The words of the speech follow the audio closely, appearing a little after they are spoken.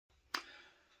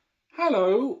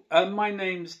Hello, my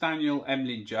name's Daniel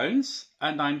Emlyn-Jones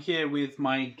and I'm here with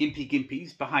my Gympie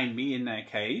Gympies behind me in their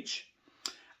cage.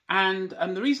 And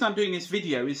the reason I'm doing this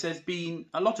video is there's been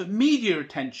a lot of media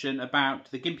attention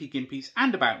about the Gympie Gympies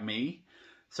and about me.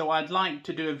 So I'd like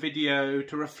to do a video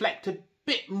to reflect a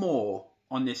bit more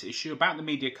on this issue about the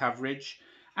media coverage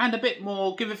and a bit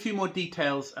more, give a few more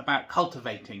details about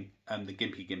cultivating the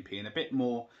Gympie Gympie and a bit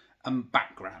more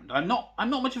background. I'm not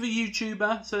much of a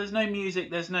YouTuber, so there's no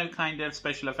music, there's no kind of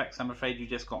special effects. I'm afraid you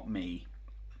just got me.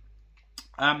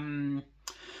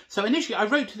 So initially I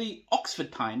wrote to the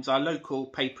Oxford Times, our local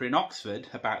paper in Oxford,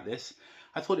 about this.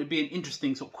 I thought it'd be an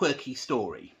interesting sort of quirky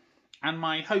story, and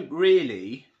my hope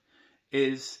really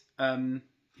is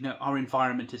our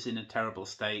environment is in a terrible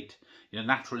state.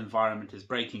 Natural environment is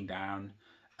breaking down.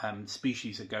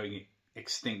 Species are going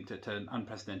extinct at an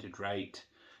unprecedented rate.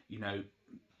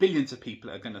 Billions of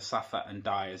people are going to suffer and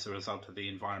die as a result of the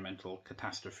environmental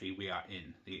catastrophe we are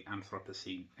in, the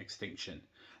Anthropocene extinction.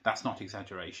 That's not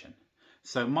exaggeration.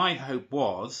 So my hope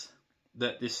was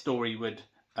that this story would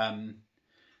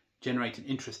generate an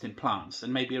interest in plants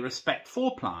and maybe a respect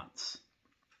for plants.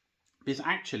 Because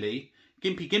actually,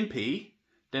 Gympie Gympie,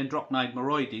 Dendrocnide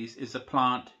moroides, is a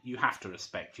plant you have to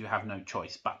respect. You have no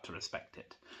choice but to respect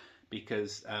it.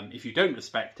 Because if you don't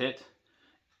respect it,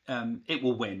 it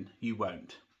will win, you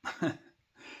won't.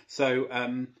 So, I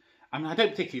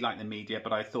don't particularly like the media,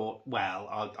 but I thought,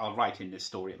 well, I'll write in this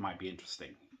story, it might be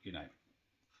interesting,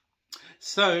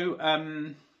 So,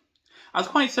 I was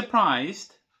quite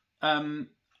surprised. A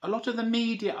lot of the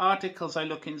media articles I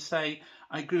look in say,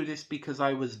 I grew this because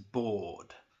I was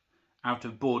bored, out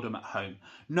of boredom at home.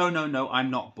 No,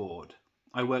 I'm not bored.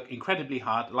 I work incredibly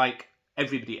hard, like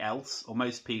everybody else, or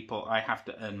most people. I have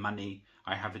to earn money,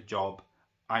 I have a job.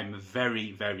 I'm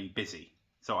very, very busy.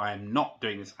 So I am not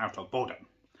doing this out of boredom.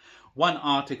 One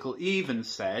article even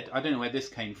said, I don't know where this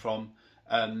came from,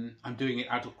 I'm doing it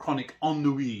out of chronic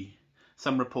ennui.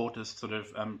 Some reporters sort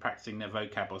of practicing their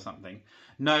vocab or something.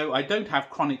 No, I don't have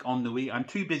chronic ennui. I'm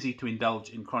too busy to indulge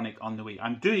in chronic ennui.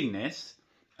 I'm doing this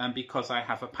because I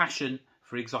have a passion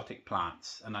for exotic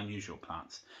plants and unusual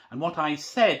plants. And what I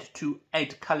said to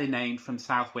Ed Cullinane from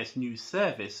South West News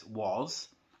Service was,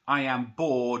 I am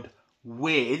bored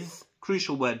with,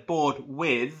 crucial word, bored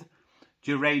with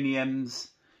geraniums.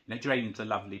 Geraniums are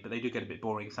lovely, but they do get a bit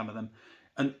boring, some of them,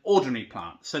 and ordinary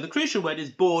plants. So the crucial word is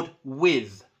bored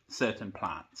with certain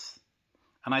plants.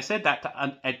 And I said that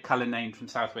to Ed Cullinane from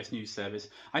South West News Service.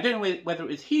 I don't know whether it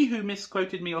was he who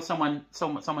misquoted me or someone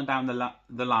down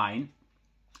the line,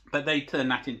 but they turned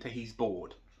that into he's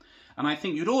bored. And I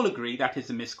think you'd all agree that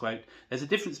is a misquote. There's a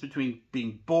difference between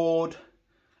being bored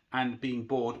and being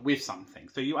bored with something.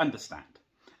 So you understand.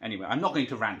 Anyway, I'm not going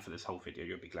to rant for this whole video,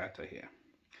 you'll be glad to hear.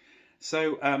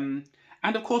 So, and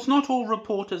of course, not all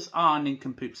reporters are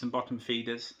nincompoops and bottom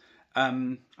feeders.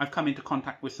 I've come into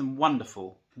contact with some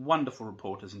wonderful, wonderful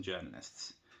reporters and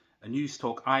journalists. A News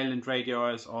Talk Ireland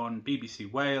radio is on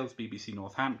BBC Wales, BBC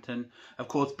Northampton. Of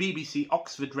course, BBC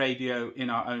Oxford radio in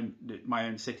my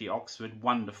own city, Oxford,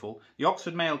 wonderful. The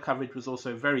Oxford Mail coverage was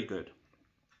also very good.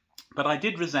 But I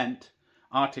did resent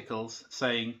articles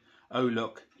saying, oh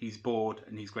look, he's bored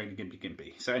and he's going to Gympie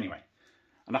Gympie. So anyway,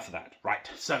 enough of that. Right,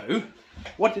 so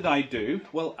what did I do?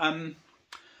 Well,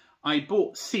 I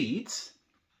bought seeds,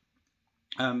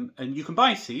 and you can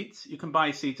buy seeds. You can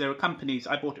buy seeds. There are companies,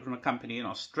 I bought it from a company in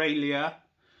Australia.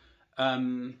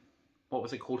 What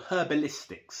was it called?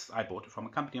 Herbalistics. I bought it from a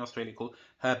company in Australia called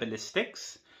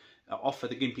Herbalistics, offer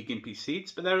the Gympie Gympie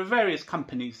seeds. But there are various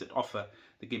companies that offer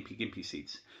the Gympie Gympie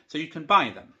seeds. So you can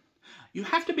buy them. You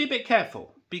have to be a bit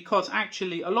careful because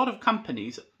actually a lot of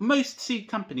companies, most seed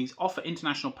companies offer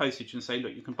international postage and say,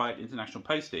 look, you can buy it international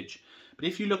postage. But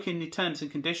if you look in the terms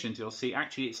and conditions, you'll see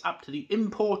actually it's up to the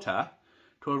importer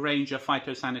to arrange a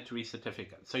phytosanitary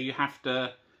certificate. So you have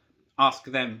to ask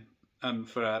them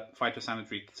for a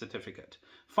phytosanitary certificate.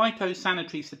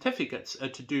 Phytosanitary certificates are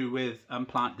to do with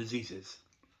plant diseases.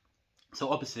 So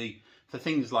obviously, for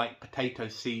things like potato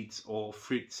seeds or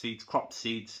fruit seeds, crop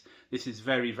seeds, this is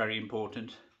very, very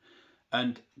important.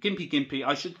 And Gympie Gympie,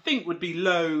 I should think, would be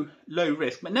low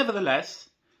risk, but nevertheless,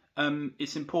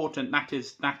 it's important. That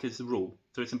is the rule.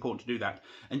 So it's important to do that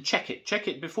and check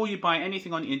it before you buy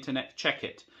anything on the internet. Check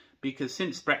it, because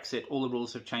since Brexit, all the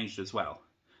rules have changed as well.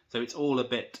 So it's all a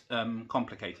bit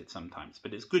complicated sometimes,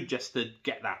 but it's good just to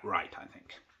get that right, I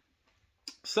think.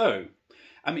 So.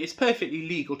 It's perfectly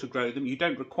legal to grow them. You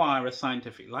don't require a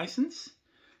scientific license.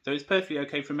 So it's perfectly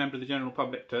okay for a member of the general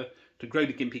public to grow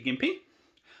the Gympie Gympie.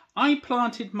 I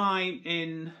planted mine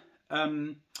in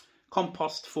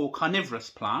compost for carnivorous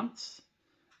plants,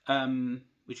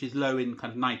 which is low in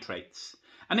kind of nitrates.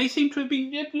 And they seem to have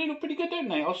been, yeah, they look pretty good, don't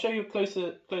they? I'll show you a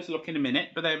closer look in a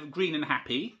minute, but they're green and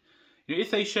happy. You know, if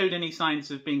they showed any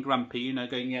signs of being grumpy, you know,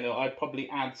 going yellow, I'd probably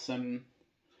add some,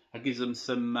 I'd give them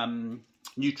some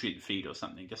nutrient feed or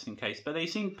something, just in case. But they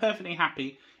seem perfectly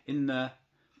happy in the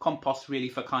compost, really,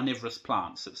 for carnivorous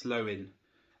plants that's low in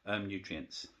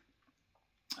nutrients.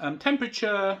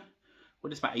 Temperature,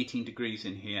 well, it's about 18 degrees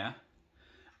in here.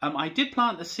 I did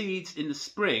plant the seeds in the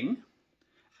spring,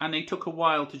 and they took a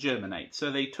while to germinate. So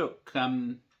they took,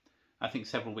 I think,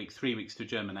 several weeks, 3 weeks to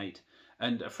germinate.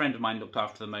 And a friend of mine looked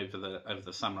after them over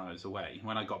the summer I was away.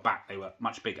 When I got back, they were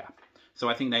much bigger. So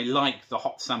I think they liked the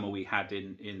hot summer we had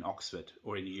in Oxford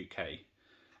or in the UK.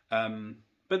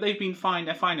 But they've been fine.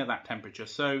 They're fine at that temperature.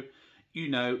 So, you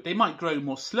know, they might grow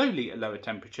more slowly at lower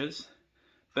temperatures,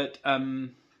 but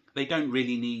they don't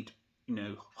really need, you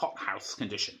know, hothouse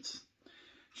conditions.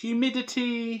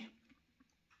 Humidity.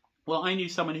 Well, I knew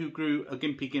someone who grew a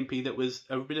Gympie Gympie that was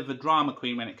a bit of a drama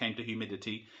queen when it came to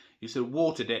humidity. You sort of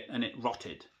watered it and it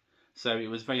rotted. So it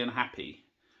was very unhappy.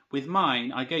 With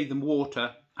mine, I gave them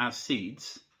water as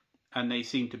seeds and they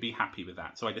seemed to be happy with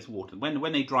that. So I just watered them.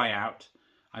 When they dry out,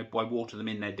 I water them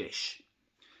in their dish.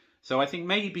 So I think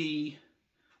maybe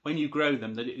when you grow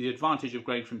them, the advantage of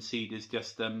growing from seed is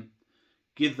just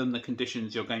give them the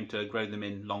conditions you're going to grow them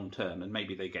in long term, and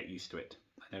maybe they get used to it.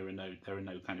 There are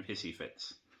no kind of hissy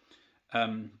fits.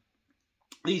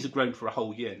 These are grown for a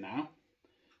whole year now,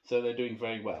 so they're doing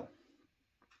very well.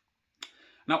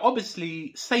 Now,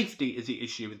 obviously, safety is the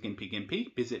issue with Gympie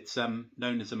Gympie, because it's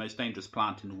known as the most dangerous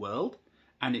plant in the world,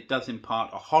 and it does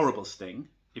impart a horrible sting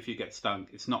if you get stung.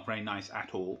 It's not very nice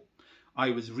at all. I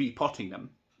was repotting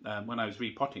them. When I was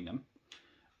repotting them,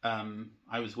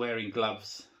 I was wearing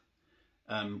gloves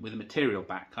with a material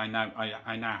back. I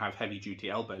now have heavy-duty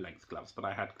elbow-length gloves, but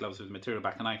I had gloves with a material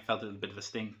back, and I felt a little bit of a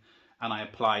sting. And I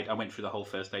went through the whole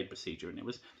first aid procedure, and it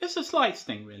was just a slight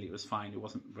sting, really. It was fine. It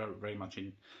wasn't very much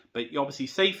in. But obviously,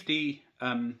 safety,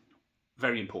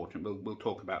 very important. We'll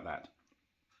talk about that.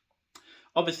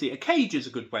 Obviously, a cage is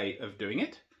a good way of doing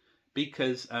it,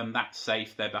 because that's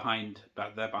safe. They're behind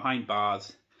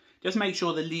bars. Just make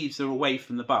sure the leaves are away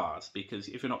from the bars, because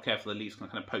if you're not careful, the leaves can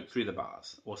kind of poke through the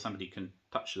bars, or somebody can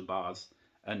touch the bars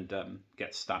and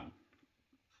get stung.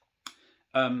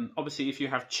 Obviously, if you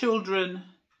have children,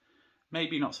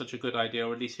 maybe not such a good idea,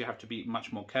 or at least you have to be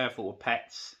much more careful, or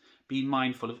pets. Be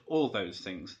mindful of all those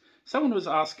things. Someone was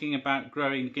asking about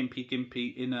growing Gympie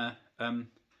Gympie in a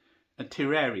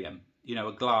terrarium, you know,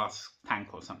 a glass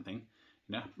tank or something.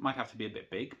 You know, might have to be a bit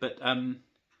big, but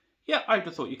yeah, I would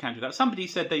have thought you can do that. Somebody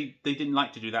said they didn't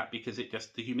like to do that because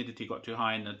the humidity got too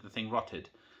high and the thing rotted.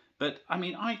 But I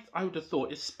mean, I would have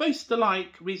thought it's supposed to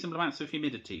like reasonable amounts of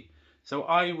humidity. So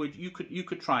you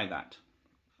could try that.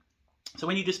 So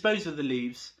when you dispose of the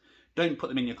leaves, don't put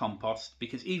them in your compost,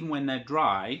 because even when they're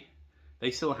dry,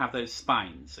 they still have those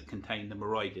spines that contain the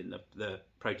moroidin, the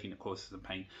protein that causes the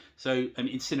pain. So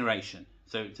incineration,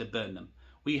 so to burn them.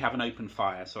 We have an open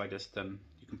fire, so I just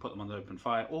you can put them on the open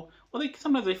fire, or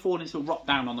sometimes they fall and sort of rot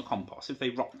down on the compost. If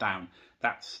they rot down,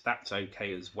 that's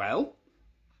okay as well.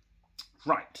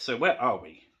 Right. So where are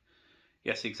we?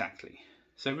 Yes, exactly.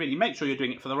 So really, make sure you're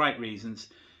doing it for the right reasons.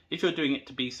 If you're doing it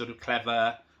to be sort of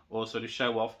clever or sort of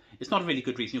show off, it's not a really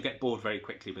good reason. You'll get bored very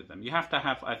quickly with them. You have to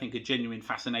have, I think, a genuine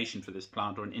fascination for this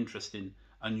plant, or an interest in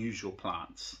unusual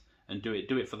plants, and do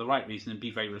it for the right reason, and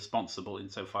be very responsible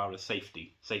insofar as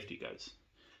safety goes.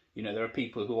 You know, there are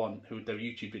people who there are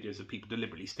YouTube videos of people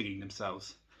deliberately stinging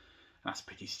themselves. That's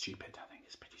pretty stupid. I think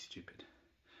it's pretty stupid.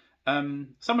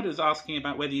 Somebody was asking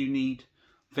about whether you need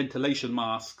ventilation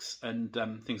masks and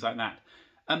things like that.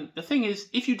 The thing is,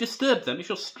 if you disturb them, if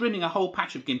you're trimming a whole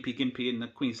patch of Gympie Gympie in the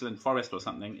Queensland forest or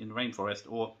something, in the rainforest,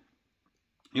 or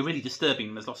you're really disturbing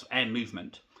them, there's lots of air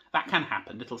movement, that can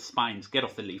happen. Little spines get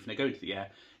off the leaf and they go into the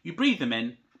air. You breathe them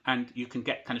in and you can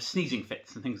get kind of sneezing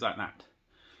fits and things like that.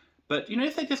 But, you know,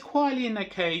 if they're just quietly in their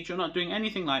cage, you're not doing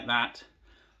anything like that,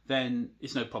 then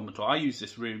it's no problem at all. I use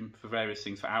this room for various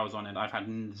things for hours on end. I've had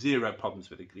zero problems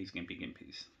with these Gympie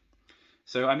Gympies.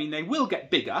 So, I mean, they will get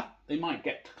bigger. They might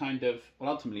get kind of,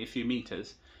 well, ultimately a few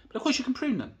meters. But, of course, you can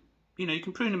prune them. You know, you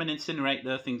can prune them and incinerate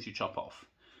the things you chop off.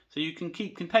 So you can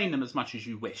contain them as much as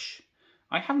you wish.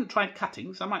 I haven't tried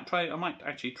cuttings. I might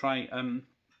actually try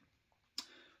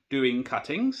doing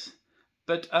cuttings.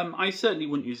 But I certainly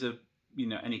wouldn't use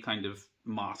any kind of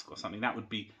mask or something. That would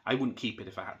be, I wouldn't keep it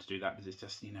if I had to do that, because it's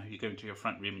just, you know, you go into your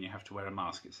front room and you have to wear a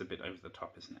mask. It's a bit over the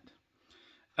top, isn't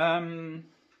it?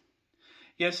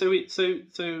 Yeah, so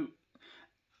the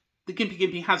Gympie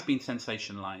Gympie has been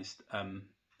sensationalised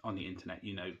on the internet.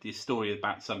 You know, the story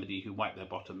about somebody who wiped their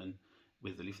bottom and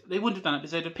with the leaf. They wouldn't have done it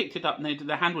because they'd have picked it up and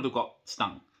their hand would have got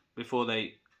stung before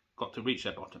they got to reach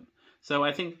their bottom. So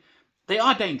I think they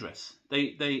are dangerous.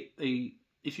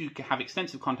 If you have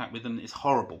extensive contact with them, it's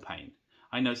horrible pain.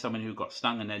 I know someone who got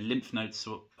stung and their lymph nodes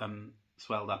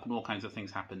swelled up and all kinds of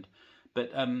things happened.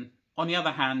 But on the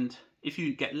other hand, if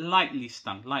you get lightly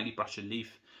stung, lightly brush a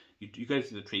leaf, you go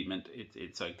through the treatment,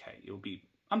 it's okay. It'll be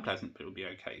unpleasant, but it'll be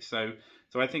okay. So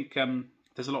I think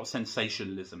there's a lot of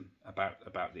sensationalism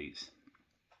about these.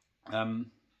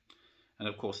 And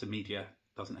of course the media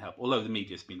doesn't help, although the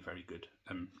media's been very good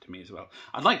to me as well.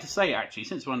 I'd like to say, actually,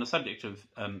 since we're on the subject of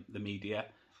the media,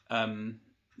 I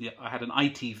had an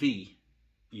ITV,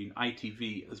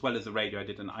 as well as the radio, I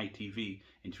did an ITV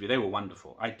interview. They were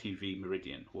wonderful. ITV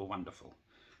Meridian were wonderful.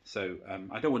 So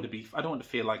I don't want to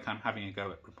feel like I'm having a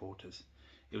go at reporters.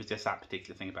 It was just that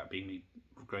particular thing about me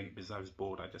growing up because I was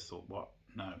bored. I just thought, what?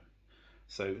 No.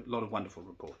 So a lot of wonderful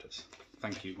reporters.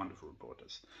 Thank you, wonderful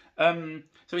reporters.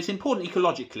 So it's important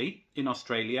ecologically in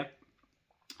Australia.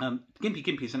 Gympie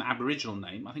Gympie is an Aboriginal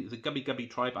name. I think it's a Gubbi Gubbi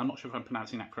tribe. I'm not sure if I'm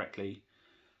pronouncing that correctly.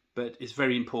 But it's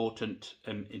very important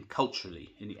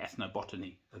culturally in the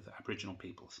ethnobotany of the Aboriginal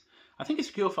peoples. I think it's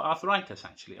a cure for arthritis,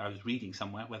 actually. I was reading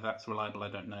somewhere. Whether that's reliable, I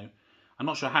don't know. I'm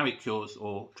not sure how it cures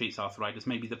or treats arthritis.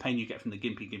 Maybe the pain you get from the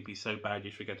Gympie Gympie is so bad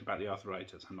you forget about the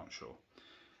arthritis. I'm not sure.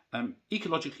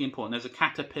 Ecologically important. There's a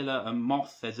caterpillar, a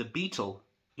moth. There's a beetle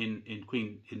in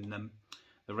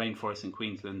the rainforest in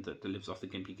Queensland that lives off the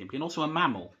Gympie Gympie, and also a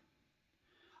mammal.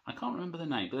 I can't remember the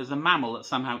name, but there's a mammal that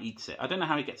somehow eats it. I don't know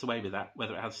how it gets away with that,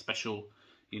 whether it has special,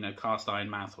 cast iron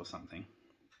mouth or something.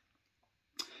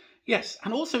 Yes,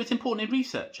 and also it's important in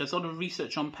research. There's a lot of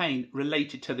research on pain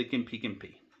related to the Gympie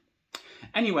Gympie.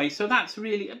 Anyway, so that's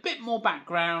really a bit more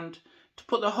background to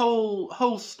put the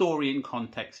whole story in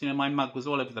context. My mug was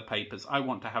all over the papers. I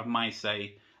want to have my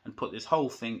say and put this whole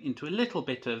thing into a little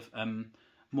bit of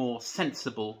more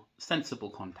sensible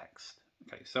context.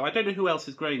 Okay, so I don't know who else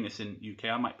is growing this in UK.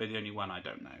 I might be the only one, I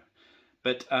don't know.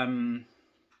 But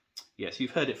yes,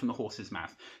 you've heard it from the horse's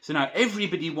mouth. So now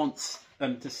everybody wants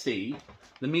to see.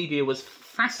 The media was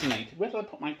fascinated. Where did I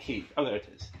put my key? Oh, there it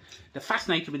is. They're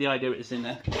fascinated with the idea it's in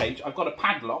a cage. I've got a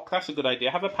padlock. That's a good idea.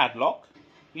 Have a padlock,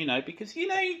 because,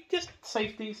 just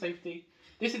safety.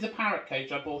 This is a parrot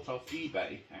cage I bought off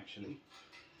eBay, actually.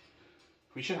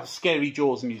 We should have Scary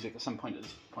Jaws music at some point at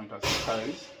this point, I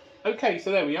suppose. Okay,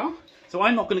 so there we are. So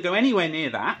I'm not going to go anywhere near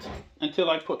that until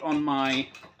I put on my,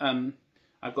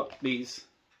 I've got these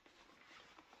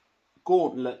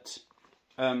gauntlet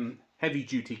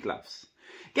heavy-duty gloves.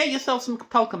 Get yourself some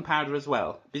talcum powder as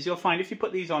well, because you'll find if you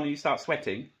put these on and you start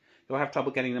sweating, you'll have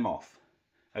trouble getting them off.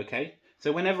 Okay?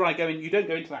 So whenever I go in, you don't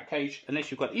go into that cage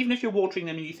unless you've got, even if you're watering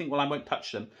them and you think, well, I won't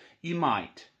touch them, you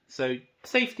might. So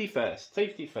safety first,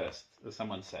 as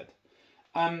someone said.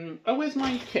 Oh, where's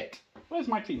my kit? Where's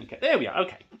my treatment kit? There we are,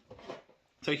 okay.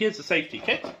 So here's the safety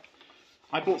kit.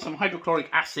 I bought some hydrochloric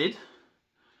acid,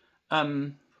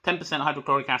 10%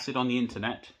 hydrochloric acid on the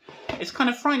internet. It's kind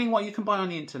of frightening what you can buy on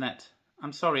the internet.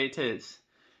 I'm sorry, it is.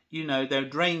 There are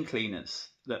drain cleaners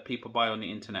that people buy on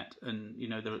the internet, and,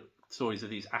 there are stories of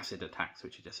these acid attacks,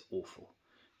 which are just awful.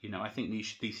 I think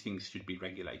these things should be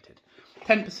regulated.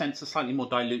 10% is a slightly more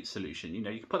dilute solution. You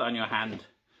can put that on your hand.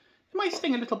 It might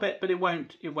sting a little bit, but it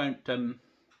won't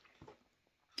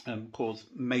cause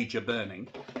major burning.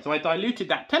 So I diluted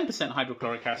that 10%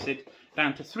 hydrochloric acid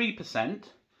down to 3%,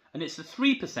 and it's the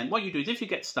 3%. What you do is, if you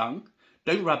get stung,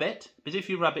 don't rub it, because if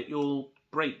you rub it, you'll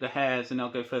break the hairs and they'll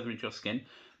go further into your skin.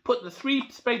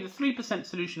 Spray the 3%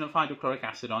 solution of hydrochloric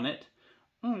acid on it.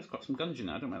 Oh, it's got some gunge in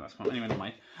it. I don't know where that's from. Anyway,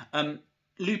 never mind.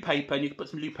 Loo paper, and you can put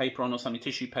some loo paper on or something,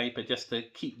 tissue paper, just to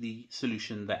keep the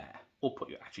solution there, or put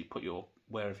your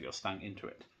wherever you're stung into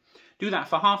it. Do that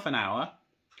for half an hour,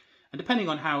 and depending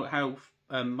on how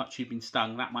much you've been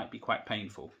stung, that might be quite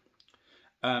painful.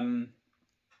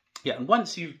 Yeah, and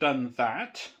once you've done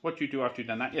that, what do you do after you've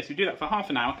done that? Yes, you do that for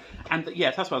half an hour, and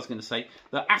yes, that's what I was going to say.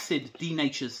 The acid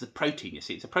denatures the protein. You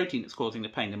see, it's a protein that's causing the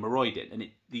pain, the moroidin, and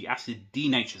the acid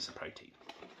denatures the protein.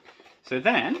 So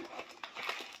then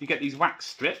you get these wax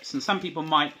strips, and some people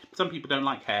don't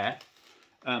like hair.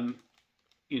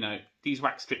 These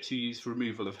wax strips you use for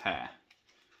removal of hair.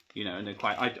 And they're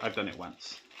quite. I've done it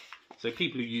once. So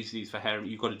people who use these for hair,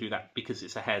 you've got to do that because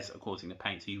it's the hairs that are causing the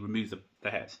pain. So you remove the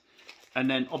hairs. And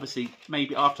then obviously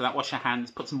maybe after that, wash your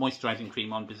hands, put some moisturising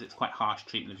cream on because it's quite harsh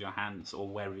treatment of your hands or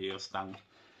wherever you're stung,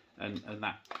 and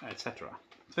that, etc.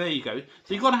 So there you go.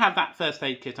 So you've got to have that first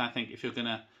aid kit, I think, if you're going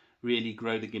to really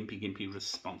grow the Gympie Gympie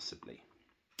responsibly.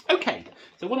 Okay,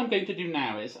 so what I'm going to do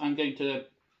now is I'm going to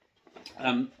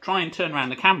try and turn around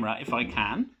the camera if I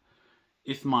can.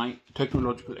 if my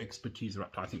technological expertise are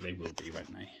up to, I think they will be,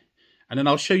 won't they? And then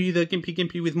I'll show you the Gympie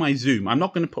Gympie with my zoom. I'm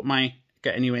not going to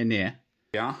get anywhere near.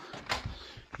 Yeah,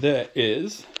 there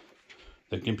is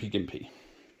the Gympie Gympie.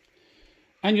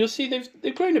 And you'll see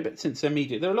they've grown a bit since they're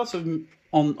media. There are lots of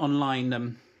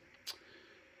online.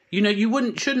 You know,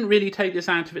 you shouldn't really take this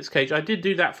out of its cage. I did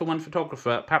do that for one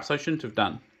photographer. Perhaps I shouldn't have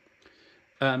done.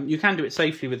 You can do it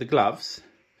safely with the gloves,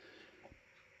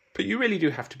 but you really do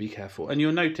have to be careful. And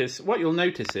what you'll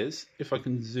notice is, if I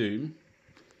can zoom,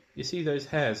 you see those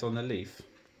hairs on the leaf.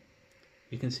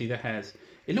 You can see the hairs.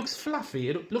 It looks fluffy.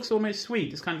 It looks almost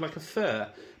sweet. It's kind of like a fur,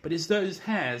 but it's those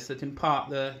hairs that impart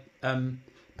the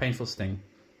painful sting.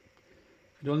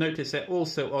 You'll notice it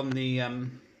also on the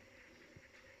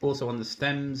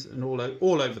stems and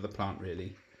all over the plant,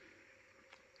 really.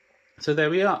 So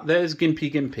there we are. There's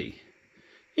Gympie Gympie.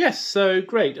 Yes, so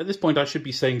great. At this point, I should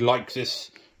be saying like this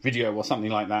video or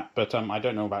something like that, but I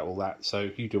don't know about all that.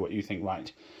 So you do what you think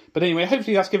right. But anyway,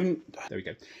 hopefully that's given. There we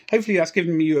go. Hopefully that's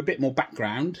given you a bit more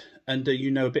background, and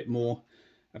you know a bit more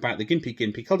about the Gympie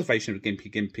Gympie, cultivation of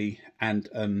Gympie Gympie, and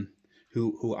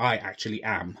who I actually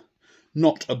am.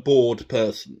 Not a bored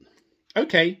person.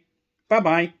 Okay,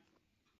 bye-bye.